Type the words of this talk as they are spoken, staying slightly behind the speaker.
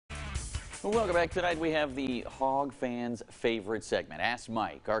Well, welcome back. Tonight we have the Hog fans' favorite segment, Ask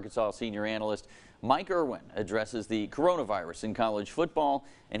Mike. Arkansas senior analyst Mike Irwin addresses the coronavirus in college football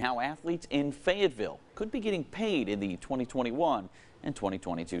and how athletes in Fayetteville could be getting paid in the 2021 and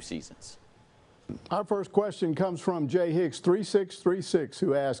 2022 seasons. Our first question comes from Jay Hicks 3636,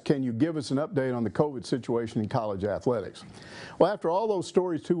 who asked, can you give us an update on the COVID situation in college athletics? Well, after all those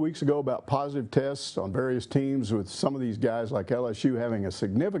stories 2 weeks ago about positive tests on various teams, with some of these guys like LSU having a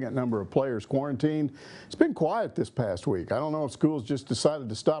significant number of players quarantined, it's been quiet this past week. I don't know if schools just decided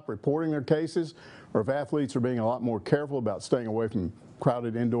to stop reporting their cases or if athletes are being a lot more careful about staying away from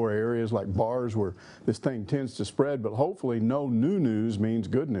crowded indoor areas like bars where this thing tends to spread, but hopefully no new news means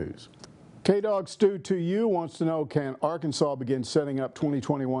good news. K-Dog Stu to you wants to know, can Arkansas begin setting up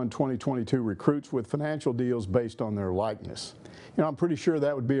 2021-2022 recruits with financial deals based on their likeness? You know, I'm pretty sure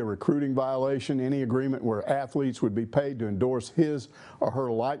that would be a recruiting violation. Any agreement where athletes would be paid to endorse his or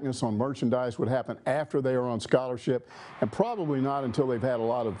her likeness on merchandise would happen after they are on scholarship, and probably not until they've had a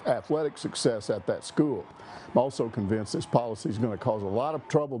lot of athletic success at that school. I'm also convinced this policy is going to cause a lot of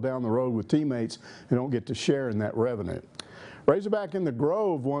trouble down the road with teammates who don't get to share in that revenue. Razorback in the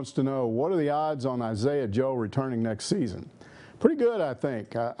Grove wants to know, what are the odds on Isaiah Joe returning next season? Pretty good, I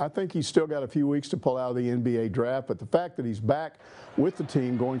think. I think he's still got a few weeks to pull out of the NBA draft, but the fact that he's back with the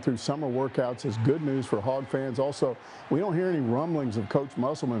team going through summer workouts is good news for Hog fans. Also, we don't hear any rumblings of Coach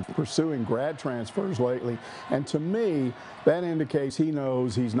Musselman pursuing grad transfers lately, and to me, that indicates he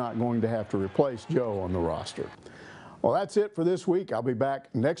knows he's not going to have to replace Joe on the roster. Well, that's it for this week. I'll be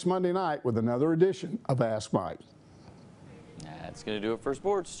back next Monday night with another edition of Ask Mike. That's going to do it for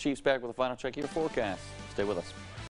sports. Chiefs back with a final check of your forecast. Stay with us.